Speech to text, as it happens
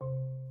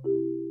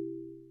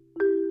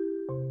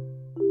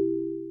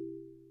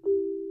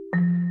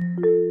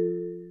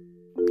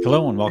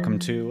Hello and welcome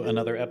to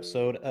another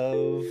episode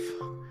of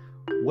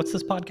What's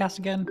This Podcast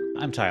Again?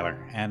 I'm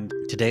Tyler, and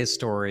today's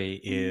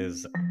story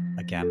is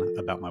again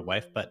about my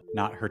wife, but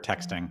not her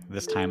texting.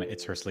 This time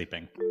it's her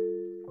sleeping.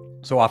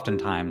 So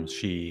oftentimes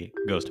she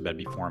goes to bed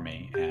before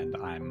me and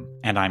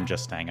I'm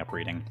just staying up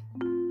reading.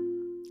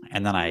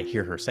 And then I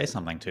hear her say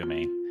something to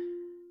me.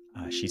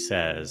 She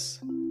says,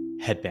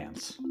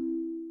 headbands.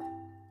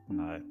 And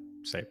I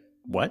say,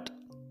 what?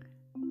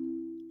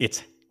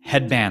 It's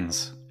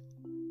headbands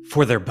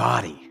for their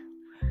body.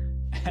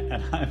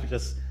 And I'm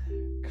just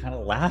kind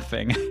of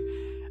laughing.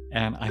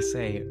 And I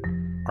say,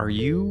 are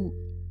you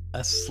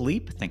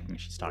asleep? Thinking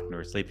she's talking to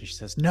her sleep. And she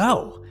says,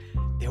 no,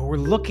 they were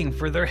looking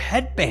for their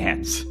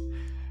headbands.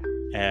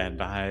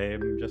 And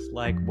I'm just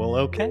like, well,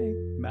 okay,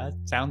 that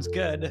sounds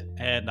good.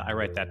 And I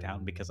write that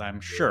down because I'm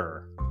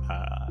sure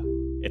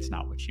it's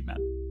not what she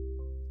meant.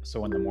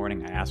 So in the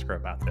morning, I asked her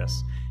about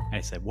this. And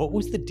I said, what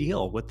was the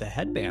deal with the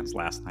headbands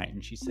last night?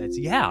 And she says,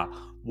 yeah,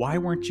 why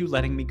weren't you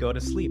letting me go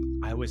to sleep?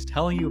 I was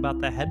telling you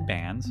about the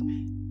headbands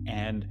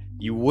and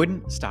you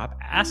wouldn't stop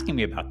asking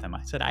me about them.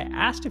 I said, I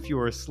asked if you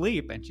were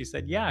asleep. And she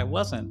said, yeah, I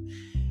wasn't.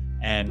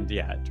 And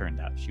yeah, it turned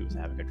out she was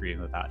having a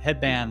dream about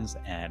headbands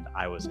and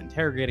I was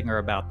interrogating her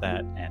about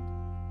that.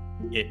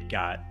 And it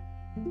got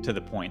to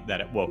the point that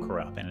it woke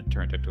her up and it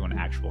turned into an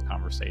actual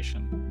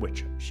conversation,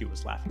 which she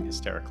was laughing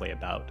hysterically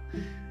about.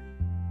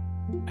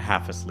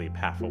 Half asleep,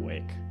 half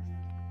awake.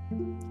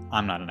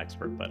 I'm not an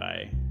expert, but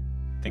I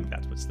think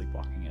that's what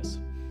sleepwalking is.